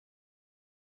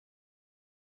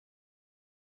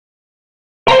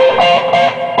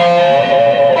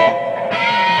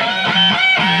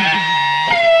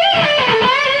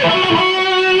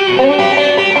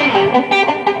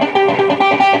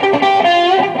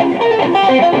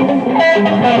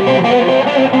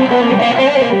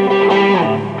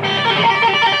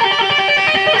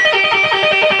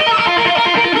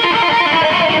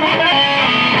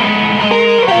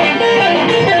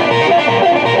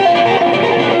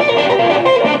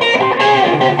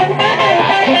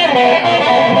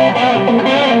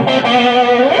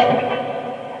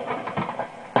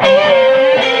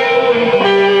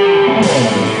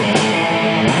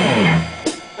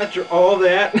After all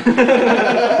that.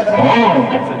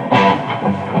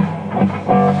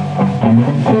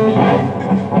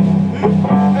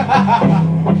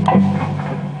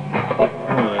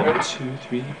 One, two,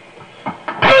 three.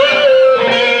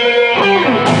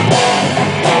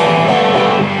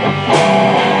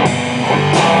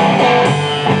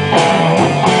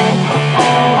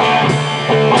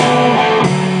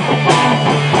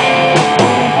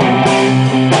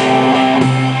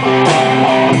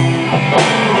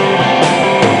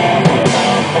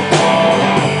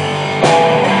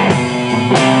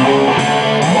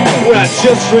 I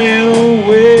just ran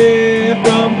away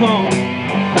from home,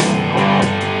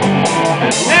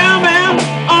 and now I'm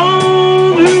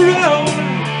on the road.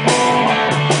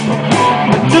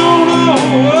 I don't know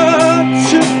what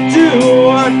to do.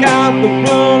 I got the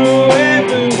runaway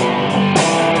blues.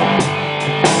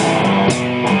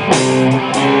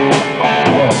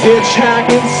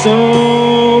 Hitchhiking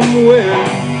somewhere.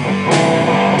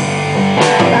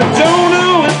 I don't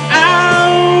know when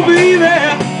I'll be there.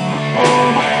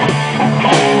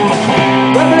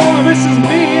 This is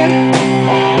me.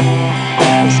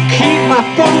 Just keep my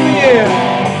thumb in the air.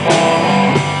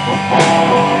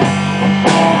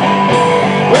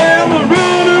 Well, the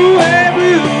runaway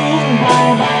blues,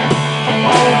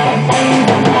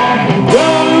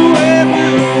 runaway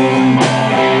blues,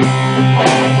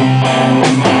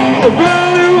 the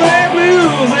runaway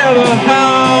blues are the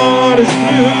hardest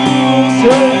blues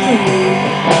to lose.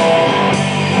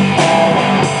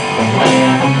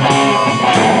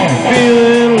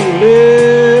 Feeling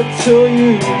to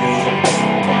use,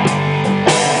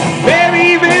 maybe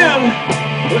even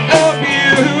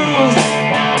abused.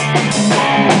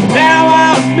 Now I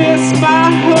miss my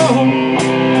home.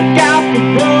 Got the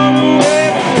runaway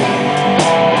blues.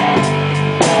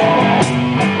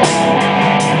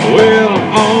 Well, I'm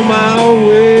on my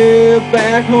way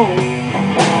back home.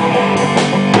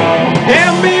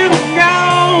 Haven't been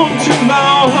gone too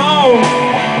long,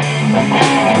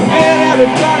 and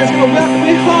everybody's gonna welcome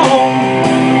me home.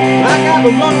 I got the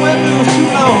runaway blues too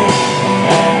long.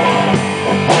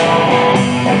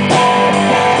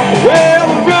 Well,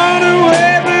 the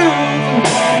runaway blues,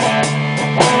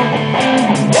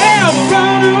 yeah, the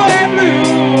runaway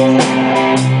blues.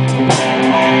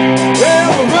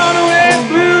 Well, the runaway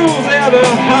blues are the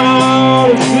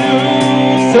hardest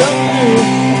blues to lose.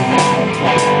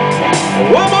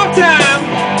 One more time.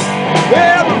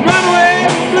 Well, the runaway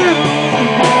blues,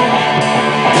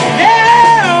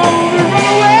 yeah, the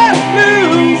runaway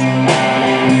blues.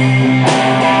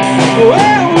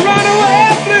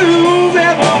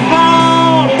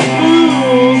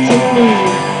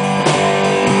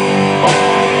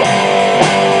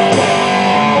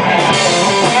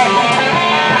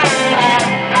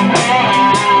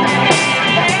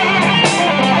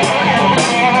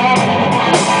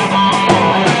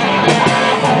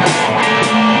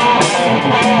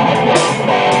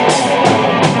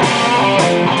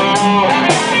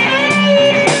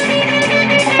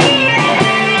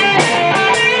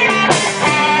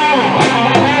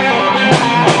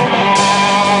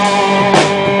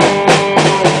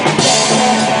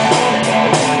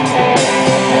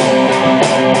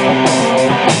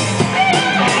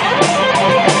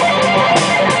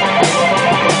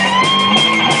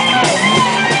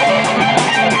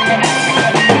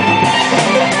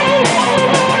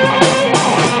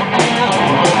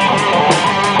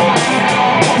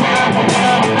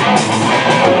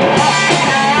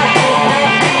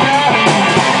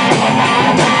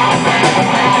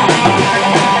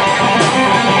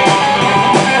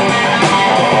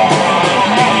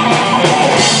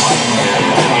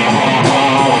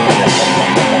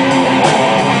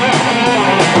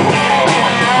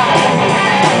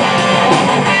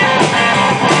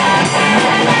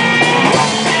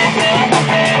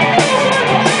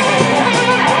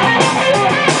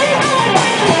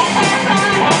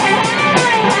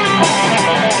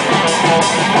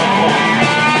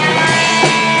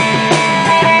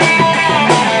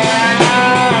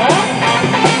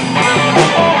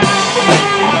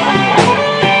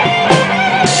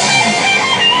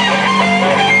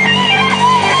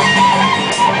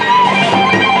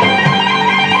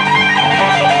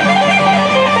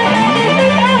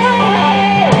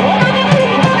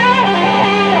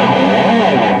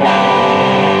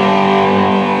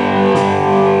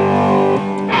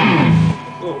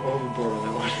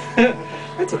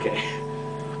 okay.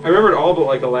 I remembered all but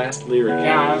like the last lyric.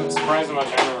 Yeah, I'm surprised how much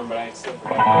I remember, but I still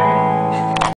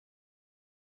forgot.